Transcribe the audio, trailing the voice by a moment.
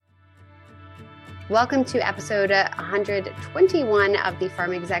Welcome to episode 121 of the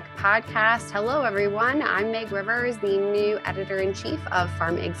Pharm Exec podcast. Hello, everyone. I'm Meg Rivers, the new editor-in-chief of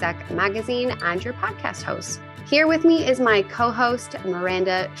Pharm Exec magazine and your podcast host. Here with me is my co-host,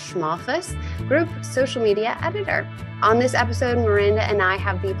 Miranda Schmalfuss, group social media editor. On this episode, Miranda and I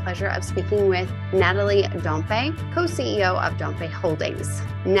have the pleasure of speaking with Natalie Dompe, co-CEO of Dompe Holdings.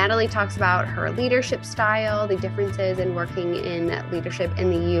 Natalie talks about her leadership style, the differences in working in leadership in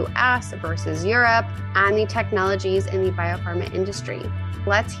the US versus Europe, and the technologies in the biopharma industry.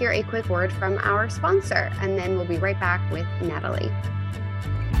 Let's hear a quick word from our sponsor, and then we'll be right back with Natalie.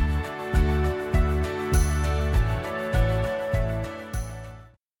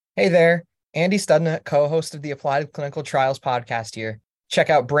 Hey there, Andy Studna, co-host of the Applied Clinical Trials podcast here. Check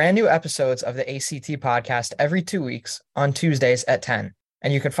out brand new episodes of the ACT podcast every 2 weeks on Tuesdays at 10.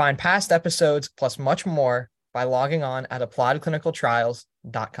 And you can find past episodes plus much more by logging on at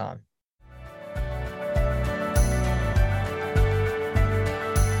appliedclinicaltrials.com.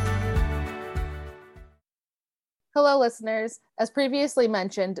 Hello, listeners. As previously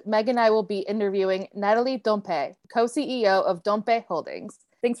mentioned, Meg and I will be interviewing Natalie Dompe, co-CEO of Dompe Holdings.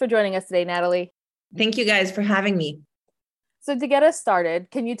 Thanks for joining us today, Natalie. Thank you guys for having me. So to get us started,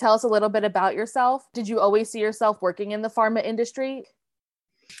 can you tell us a little bit about yourself? Did you always see yourself working in the pharma industry?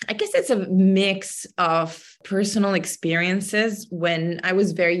 I guess it's a mix of personal experiences. When I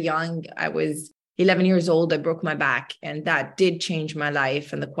was very young, I was 11 years old, I broke my back, and that did change my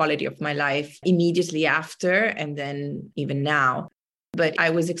life and the quality of my life immediately after, and then even now. But I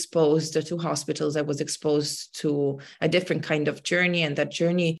was exposed to hospitals. I was exposed to a different kind of journey. And that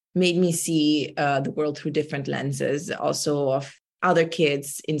journey made me see the world through different lenses, also of other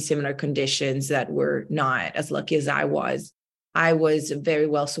kids in similar conditions that were not as lucky as I was. I was very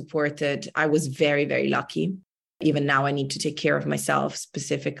well supported. I was very, very lucky. Even now, I need to take care of myself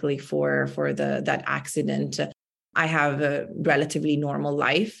specifically for that accident. I have a relatively normal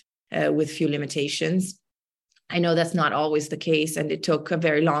life with few limitations. I know that's not always the case, and it took a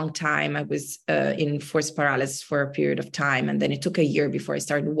very long time. I was in forced paralysis for a period of time, and then it took a year before I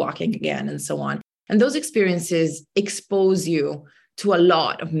started walking again and so on. And those experiences expose you to a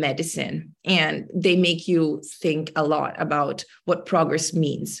lot of medicine, and they make you think a lot about what progress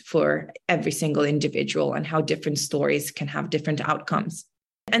means for every single individual and how different stories can have different outcomes.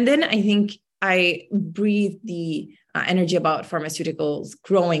 And then I think I breathed the energy about pharmaceuticals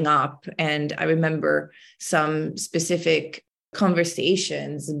growing up. And I remember some specific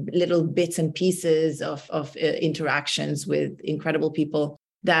conversations, little bits and pieces of interactions with incredible people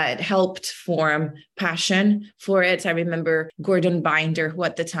that helped form passion for it. I remember Gordon Binder, who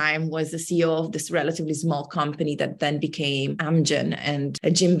at the time was the CEO of this relatively small company that then became Amgen, and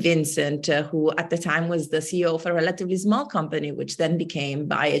Jim Vincent, who at the time was the CEO of a relatively small company, which then became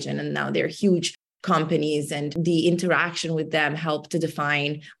Biogen, and now they're huge companies. And the interaction with them helped to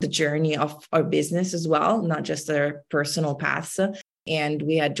define the journey of our business as well, not just our personal paths. And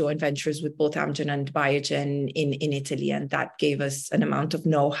we had joint ventures with both Amgen and Biogen in Italy. And that gave us an amount of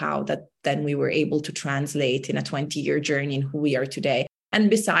know-how that then we were able to translate in a 20-year journey in who we are today. And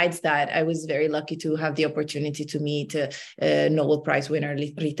besides that, I was very lucky to have the opportunity to meet Nobel Prize winner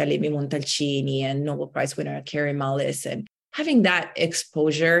Rita Levi-Montalcini and Nobel Prize winner Kary Mullis. And having that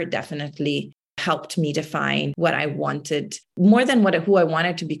exposure definitely helped me define what I wanted, more than who I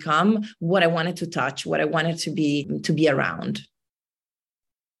wanted to become, what I wanted to touch, what I wanted to be around.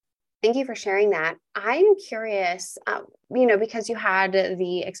 Thank you for sharing that. I'm curious, because you had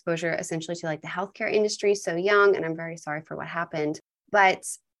the exposure essentially to like the healthcare industry so young, and I'm very sorry for what happened, but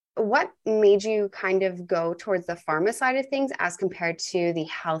what made you kind of go towards the pharma side of things as compared to the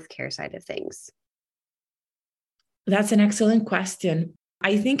healthcare side of things? That's an excellent question.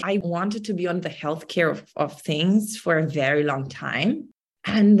 I think I wanted to be on the healthcare of things for a very long time.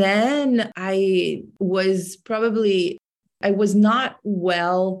 And then I was not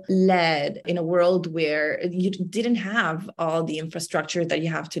well led in a world where you didn't have all the infrastructure that you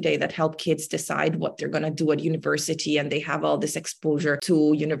have today that help kids decide what they're going to do at university. And they have all this exposure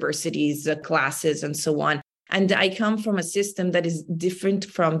to universities, classes, and so on. And I come from a system that is different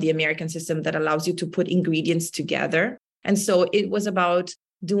from the American system that allows you to put ingredients together. And so it was about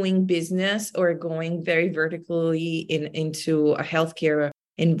doing business or going very vertically into a healthcare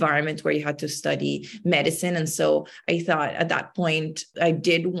environment where you had to study medicine. And so I thought at that point, I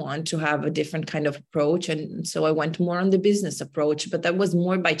did want to have a different kind of approach. And so I went more on the business approach, but that was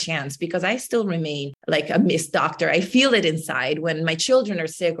more by chance because I still remain like a missed doctor. I feel it inside when my children are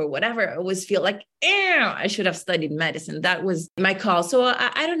sick or whatever. I always feel like, I should have studied medicine. That was my call. So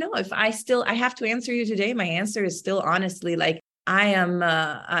I don't know if I have to answer you today. My answer is still honestly like,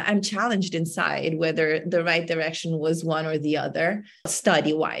 I'm challenged inside whether the right direction was one or the other,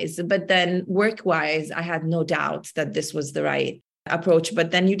 study-wise. But then work-wise, I had no doubt that this was the right approach.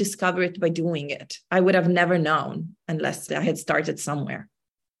 But then you discover it by doing it. I would have never known unless I had started somewhere.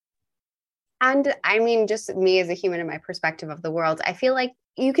 And I mean, just me as a human in my perspective of the world, I feel like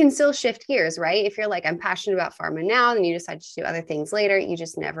you can still shift gears, right? If you're like, I'm passionate about pharma now, then you decide to do other things later. You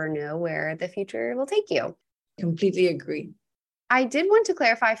just never know where the future will take you. Completely agree. I did want to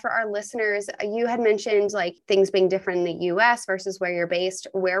clarify for our listeners, you had mentioned like things being different in the US versus where you're based.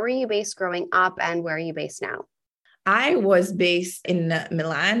 Where were you based growing up and where are you based now? I was based in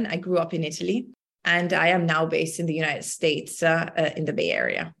Milan. I grew up in Italy, and I am now based in the United States, in the Bay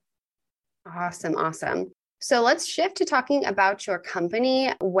Area. Awesome. Awesome. So let's shift to talking about your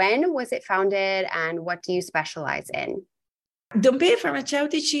company. When was it founded and what do you specialize in? Dompé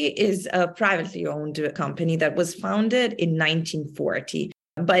Farmaceutici is a privately owned company that was founded in 1940.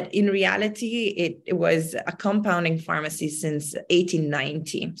 But in reality, it was a compounding pharmacy since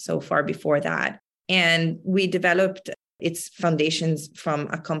 1890, so far before that. And we developed its foundations from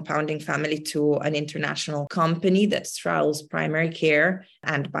a compounding family to an international company that straddles primary care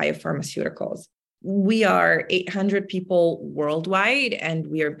and biopharmaceuticals. We are 800 people worldwide, and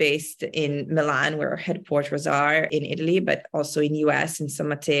we are based in Milan, where our headquarters are, in Italy, but also in US, in San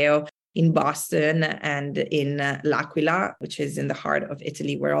Matteo, in Boston, and in L'Aquila, which is in the heart of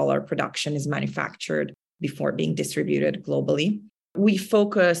Italy, where all our production is manufactured before being distributed globally. We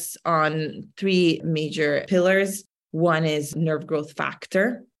focus on three major pillars. One is nerve growth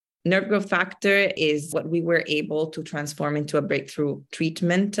factor. Nerve growth factor is what we were able to transform into a breakthrough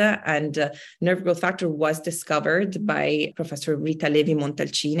treatment. Nerve growth factor was discovered by Professor Rita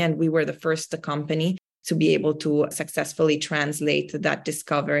Levi-Montalcini, and we were the first company to be able to successfully translate that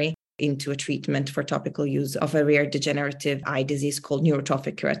discovery into a treatment for topical use of a rare degenerative eye disease called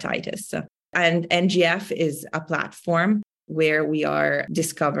neurotrophic keratitis. And NGF is a platform where we are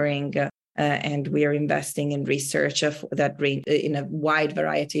discovering and we are investing in research that range in a wide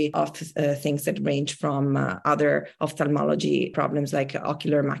variety of things that range from other ophthalmology problems like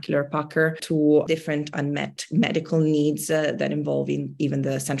ocular macular pucker to different unmet medical needs that involve even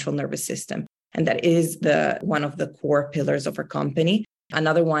the central nervous system. And that is one of the core pillars of our company.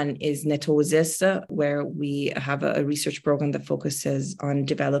 Another one is NETosis, where we have a research program that focuses on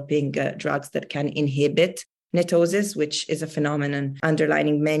developing drugs that can inhibit NETosis, which is a phenomenon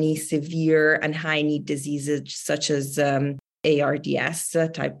underlining many severe and high-need diseases such as ARDS,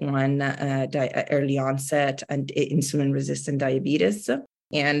 type 1, early onset, and insulin-resistant diabetes.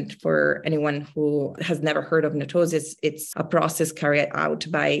 And for anyone who has never heard of NETosis, it's a process carried out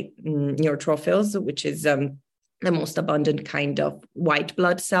by neutrophils, which is the most abundant kind of white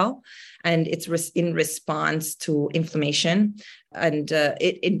blood cell. And it's in response to inflammation. And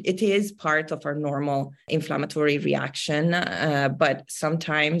it is part of our normal inflammatory reaction, but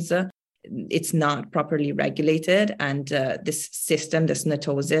sometimes it's not properly regulated. And this system, this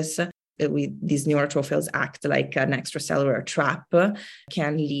NETosis, these neutrophils act like an extracellular trap,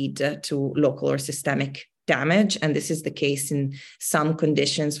 can lead to local or systemic damage. And this is the case in some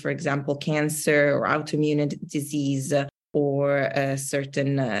conditions, for example, cancer or autoimmune disease, or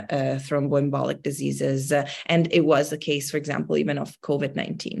certain thromboembolic diseases. And it was the case, for example, even of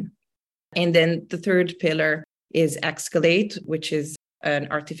COVID-19. And then the third pillar is Escalate, which is an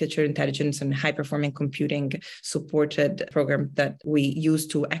artificial intelligence and high-performing computing supported program that we use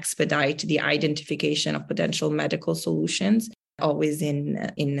to expedite the identification of potential medical solutions, always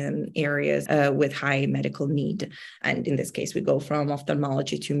in areas with high medical need. And in this case, we go from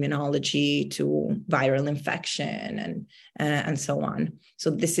ophthalmology to immunology to viral infection and so on.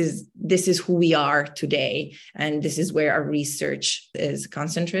 So this is who we are today. And this is where our research is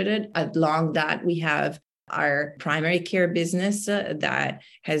concentrated. Along that, we have our primary care business that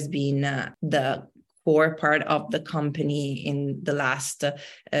has been the core part of the company in the last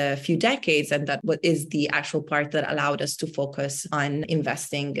few decades, and that is the actual part that allowed us to focus on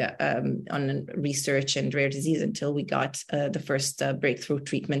investing on research and rare disease until we got the first breakthrough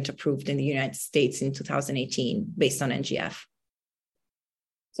treatment approved in the United States in 2018 based on NGF.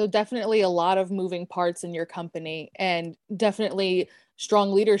 So definitely a lot of moving parts in your company, and definitely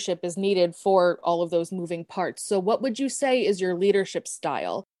strong leadership is needed for all of those moving parts. So what would you say is your leadership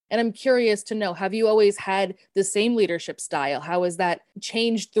style? And I'm curious to know, have you always had the same leadership style? How has that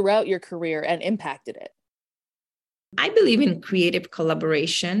changed throughout your career and impacted it? I believe in creative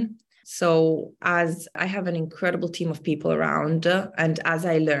collaboration. So as I have an incredible team of people around, and as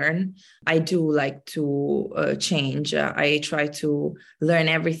I learn, I do like to change. I try to learn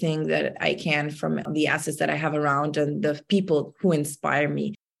everything that I can from the assets that I have around and the people who inspire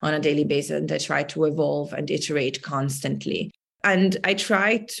me on a daily basis. And I try to evolve and iterate constantly. And I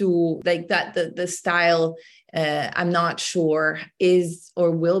try to like that, the style, I'm not sure is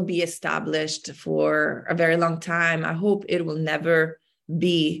or will be established for a very long time. I hope it will never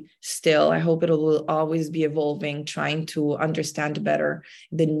be still. I hope it will always be evolving, trying to understand better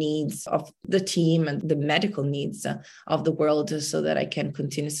the needs of the team and the medical needs of the world so that I can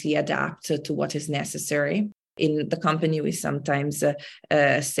continuously adapt to what is necessary. In the company, we sometimes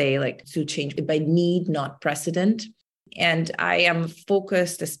say like to change by need, not precedent. And I am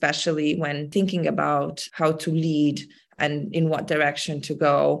focused, especially when thinking about how to lead and in what direction to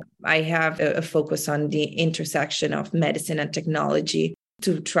go. I have a focus on the intersection of medicine and technology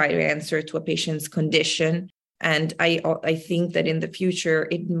to try to answer to a patient's condition. And I think that in the future,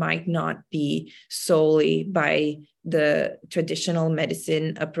 it might not be solely by the traditional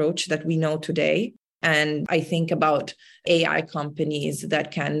medicine approach that we know today. And I think about AI companies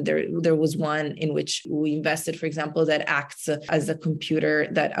that can, there was one in which we invested, for example, that acts as a computer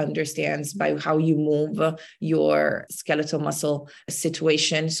that understands by how you move your skeletal muscle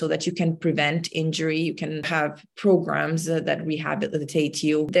situation so that you can prevent injury. You can have programs that rehabilitate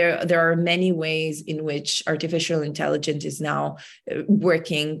you. There are many ways in which artificial intelligence is now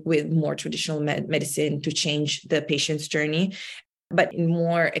working with more traditional medicine to change the patient's journey. But in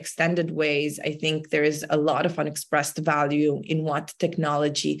more extended ways, I think there is a lot of unexpressed value in what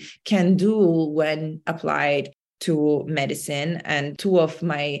technology can do when applied to medicine. And two of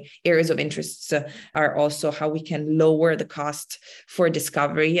my areas of interest are also how we can lower the cost for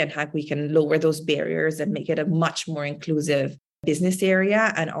discovery and how we can lower those barriers and make it a much more inclusive business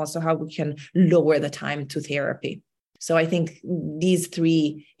area, and also how we can lower the time to therapy. So I think these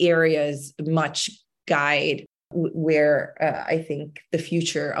three areas much guide where I think the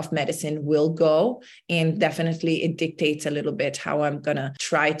future of medicine will go. And definitely it dictates a little bit how I'm going to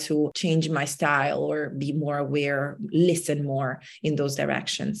try to change my style or be more aware, listen more in those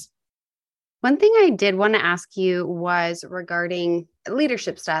directions. One thing I did want to ask you was regarding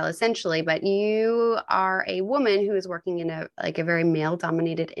leadership style, essentially, but you are a woman who is working in a very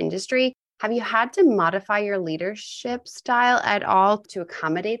male-dominated industry. Have you had to modify your leadership style at all to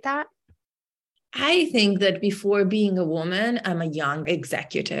accommodate that? I think that before being a woman, I'm a young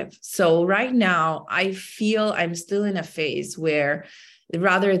executive. So right now, I feel I'm still in a phase where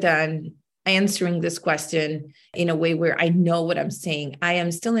rather than answering this question in a way where I know what I'm saying, I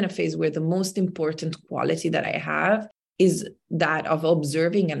am still in a phase where the most important quality that I have is that of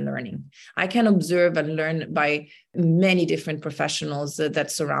observing and learning. I can observe and learn by many different professionals that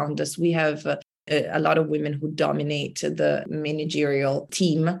surround us. We have a lot of women who dominate the managerial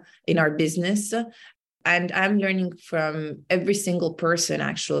team in our business. And I'm learning from every single person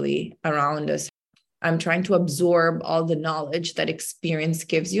actually around us. I'm trying to absorb all the knowledge that experience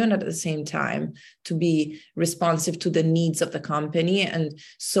gives you, and at the same time to be responsive to the needs of the company. And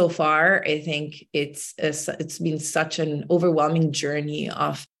so far, I think it's been such an overwhelming journey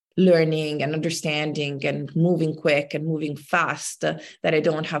of learning and understanding and moving quick and moving fast that I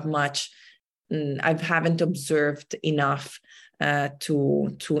don't have much. I haven't observed enough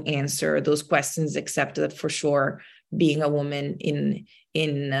to answer those questions, except that for sure, being a woman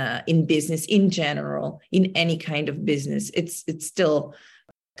in business in general, in any kind of business, it's still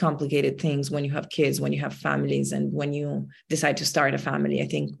complicated things when you have kids, when you have families, and when you decide to start a family. I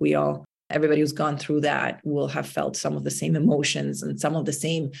think everybody who's gone through that will have felt some of the same emotions and some of the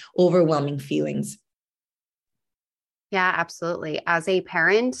same overwhelming feelings. Yeah, absolutely. As a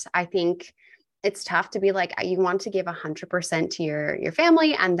parent, I think it's tough to be like, you want to give 100% to your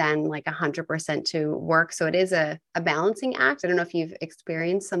family and then 100% to work. So it is a balancing act. I don't know if you've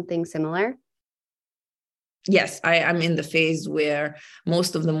experienced something similar. Yes, I'm in the phase where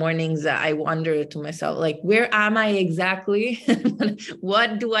most of the mornings I wonder to myself, where am I exactly?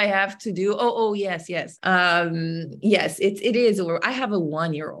 What do I have to do? Oh, yes. Yes, it is. I have a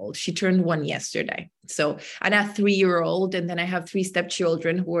 1-year-old. She turned 1 yesterday. So, and a 3-year-old, and then I have 3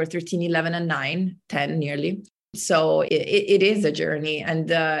 stepchildren who are 13, 11, and 9, 10 nearly. So it is a journey, and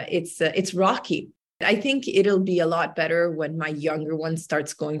it's rocky. I think it'll be a lot better when my younger one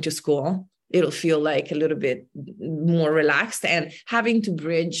starts going to school. It'll feel like a little bit more relaxed, and having to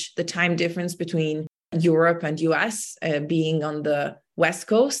bridge the time difference between Europe and US, being on the West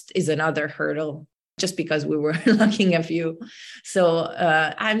Coast is another hurdle, just because we were lacking a few. So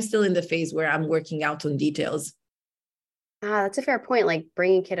I'm still in the phase where I'm working out on details. That's a fair point, like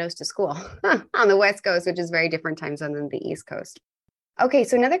bringing kiddos to school on the West Coast, which is very different time zone than the East Coast. Okay,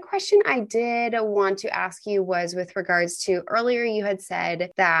 so another question I did want to ask you was with regards to earlier, you had said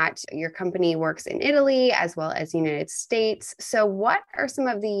that your company works in Italy as well as the United States. So what are some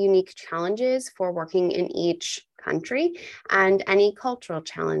of the unique challenges for working in each country and any cultural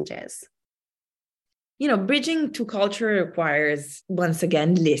challenges? Bridging to culture requires, once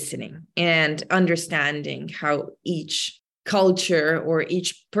again, listening and understanding how each culture or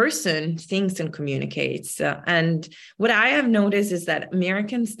each person thinks and communicates. And what I have noticed is that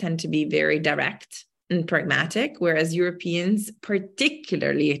Americans tend to be very direct and pragmatic, whereas Europeans,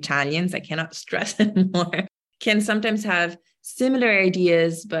 particularly Italians, I cannot stress it more, can sometimes have similar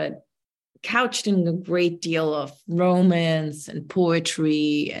ideas, but couched in a great deal of romance and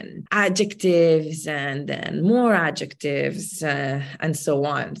poetry and adjectives and then more adjectives and so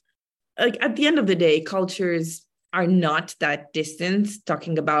on. Like at the end of the day, cultures are not that distant,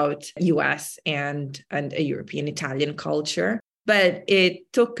 talking about US and a European Italian culture. But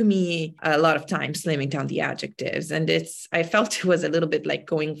it took me a lot of time slimming down the adjectives. And I felt it was a little bit like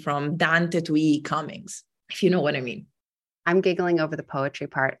going from Dante to E. Cummings, if you know what I mean. I'm giggling over the poetry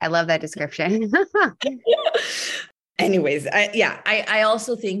part. I love that description. Anyways, I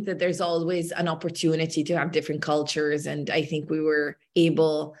also think that there's always an opportunity to have different cultures. And I think we were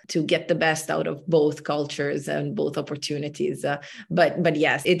able to get the best out of both cultures and both opportunities. But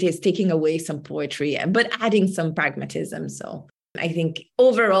yes, it is taking away some poetry, but adding some pragmatism. So I think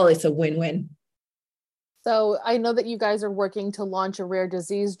overall, it's a win-win. So I know that you guys are working to launch a rare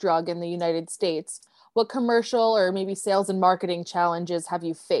disease drug in the United States. What commercial or maybe sales and marketing challenges have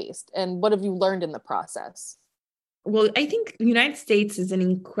you faced? And what have you learned in the process? Well, I think the United States is an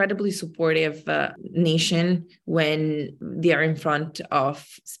incredibly supportive nation when they are in front of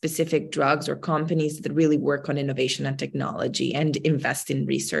specific drugs or companies that really work on innovation and technology and invest in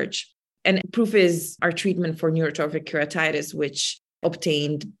research. And proof is our treatment for neurotrophic keratitis, which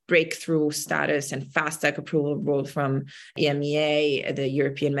obtained breakthrough status and fast track approval both from EMEA, the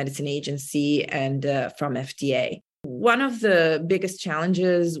European Medicine Agency, and from FDA. One of the biggest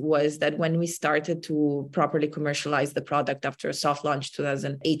challenges was that when we started to properly commercialize the product after a soft launch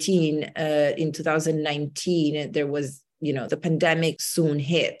 2018, in 2019, there was the pandemic soon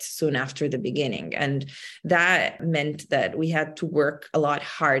after the beginning. And that meant that we had to work a lot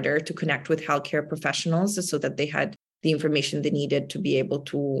harder to connect with healthcare professionals so that they had the information they needed to be able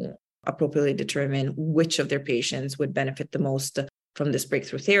to appropriately determine which of their patients would benefit the most from this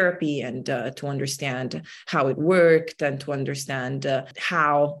breakthrough therapy, and to understand how it worked and to understand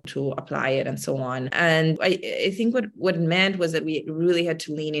how to apply it and so on. And I think what it meant was that we really had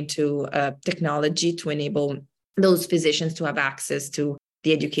to lean into technology to enable those physicians to have access to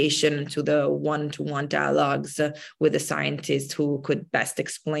the education, to the one-to-one dialogues with the scientists who could best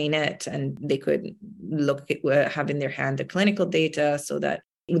explain it, and they could have in their hand the clinical data so that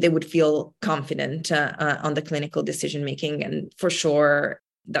they would feel confident on the clinical decision-making. And for sure,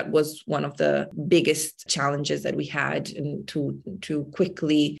 that was one of the biggest challenges that we had, and to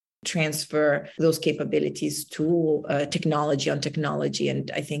quickly transfer those capabilities to technology.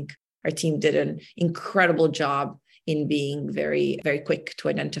 And I think our team did an incredible job in being very, very quick to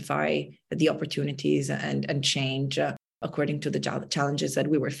identify the opportunities and change according to the challenges that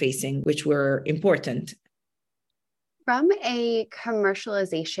we were facing, which were important. From a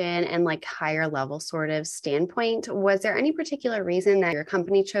commercialization and higher level sort of standpoint, was there any particular reason that your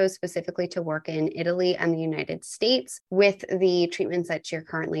company chose specifically to work in Italy and the United States with the treatments that you're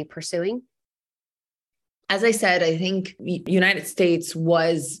currently pursuing? As I said, I think the United States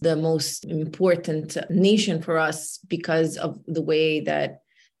was the most important nation for us because of the way that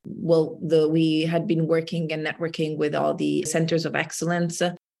we had been working and networking with all the centers of excellence,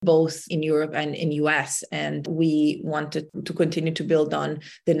 both in Europe and in US. And we wanted to continue to build on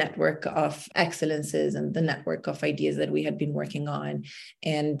the network of excellences and the network of ideas that we had been working on,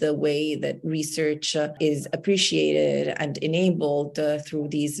 and the way that research is appreciated and enabled through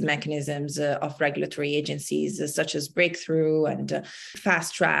these mechanisms of regulatory agencies such as breakthrough and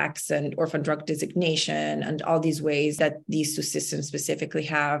fast tracks and orphan drug designation, and all these ways that these two systems specifically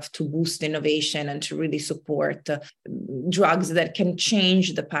have to boost innovation and to really support drugs that can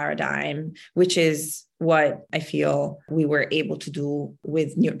change the paradigm, which is what I feel we were able to do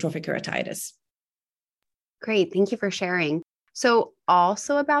with neurotrophic keratitis. Great. Thank you for sharing. So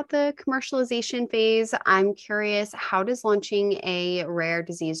also about the commercialization phase, I'm curious, how does launching a rare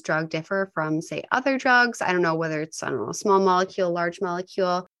disease drug differ from, say, other drugs? I don't know whether it's, a small molecule, large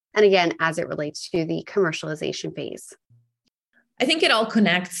molecule. And again, as it relates to the commercialization phase. I think it all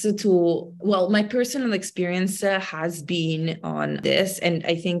connects to, well, my personal experience has been on this. And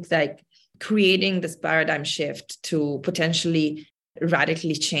I think that creating this paradigm shift to potentially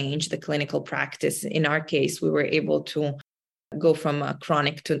radically change the clinical practice. In our case, we were able to go from a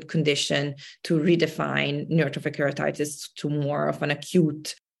chronic condition to redefine neurotrophic keratitis to more of an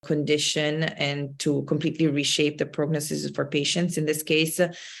acute condition and to completely reshape the prognosis for patients. In this case,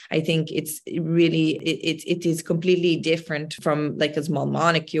 I think it is completely different from like a small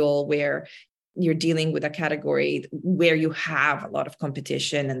molecule where you're dealing with a category where you have a lot of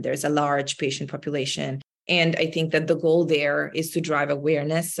competition and there's a large patient population. And I think that the goal there is to drive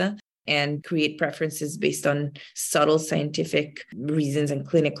awareness and create preferences based on subtle scientific reasons and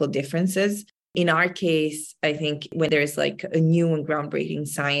clinical differences. In our case, I think when there's like a new and groundbreaking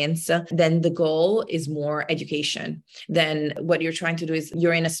science, then the goal is more education. Then what you're trying to do is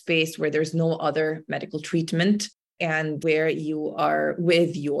you're in a space where there's no other medical treatment, and where you are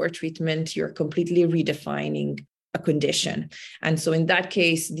with your treatment, you're completely redefining a condition. And so in that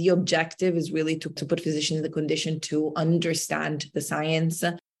case, the objective is really to put physicians in the condition to understand the science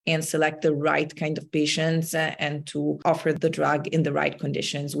and select the right kind of patients and to offer the drug in the right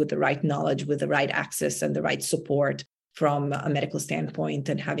conditions with the right knowledge, with the right access and the right support from a medical standpoint,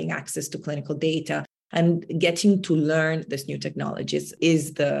 and having access to clinical data and getting to learn this new technologies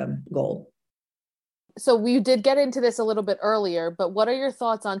is the goal. So we did get into this a little bit earlier, but what are your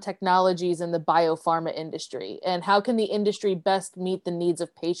thoughts on technologies in the biopharma industry, and how can the industry best meet the needs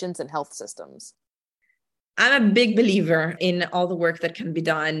of patients and health systems? I'm a big believer in all the work that can be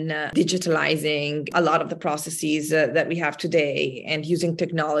done, digitalizing a lot of the processes that we have today and using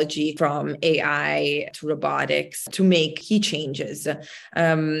technology from AI to robotics to make key changes.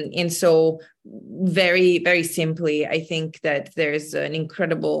 And so very, very simply, I think that there's an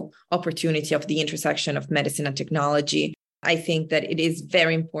incredible opportunity of the intersection of medicine and technology. I think that it is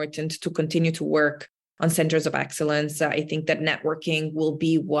very important to continue to work on centers of excellence. I think that networking will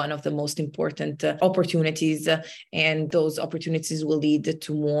be one of the most important opportunities, and those opportunities will lead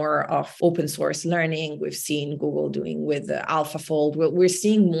to more of open source learning. We've seen Google doing with AlphaFold. We're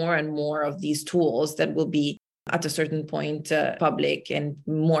seeing more and more of these tools that will be at a certain point public, and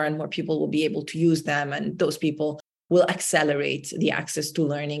more people will be able to use them, and those people will accelerate the access to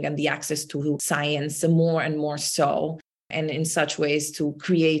learning and the access to science more and more so. And in such ways to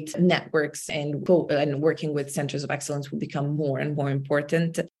create networks and working with centers of excellence will become more and more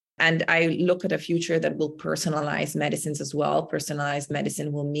important. And I look at a future that will personalize medicines as well. Personalized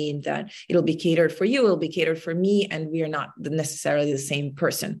medicine will mean that it'll be catered for you, it'll be catered for me, and we are not necessarily the same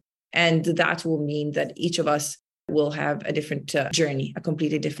person. And that will mean that each of us will have a different journey, a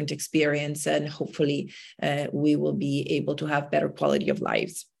completely different experience, and hopefully we will be able to have better quality of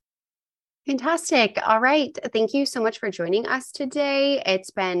lives. Fantastic. All right. Thank you so much for joining us today.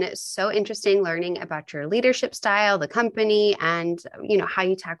 It's been so interesting learning about your leadership style, the company, and how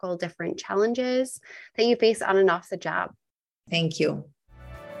you tackle different challenges that you face on and off the job. Thank you.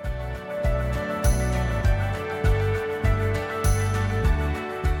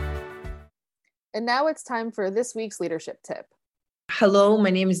 And now it's time for this week's leadership tip. Hello,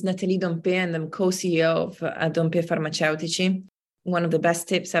 my name is Nathalie Dompe, and I'm co-CEO of Dompe Farmaceutici. One of the best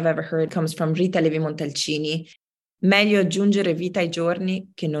tips I've ever heard comes from Rita Levi-Montalcini. Meglio aggiungere vita ai giorni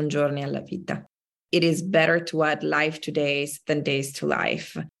che non giorni alla vita. It is better to add life to days than days to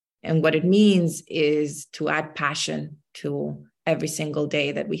life. And what it means is to add passion to every single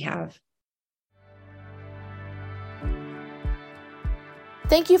day that we have.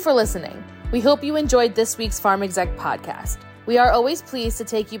 Thank you for listening. We hope you enjoyed this week's PharmExec podcast. We are always pleased to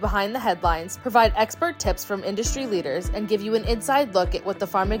take you behind the headlines, provide expert tips from industry leaders, and give you an inside look at what the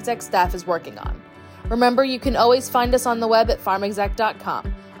PharmExec staff is working on. Remember, you can always find us on the web at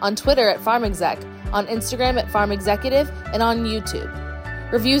pharmexec.com, on Twitter at PharmExec, on Instagram at PharmExecutive, and on YouTube.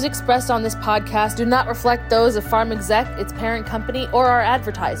 Reviews expressed on this podcast do not reflect those of PharmExec, its parent company, or our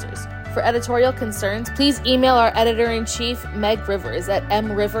advertisers. For editorial concerns, please email our editor-in-chief, Meg Rivers, at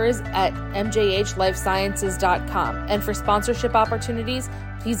mrivers@mjhlifesciences.com. And for sponsorship opportunities,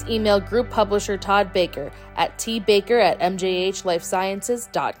 please email group publisher Todd Baker at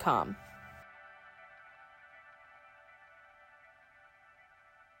tbaker@mjhlifesciences.com.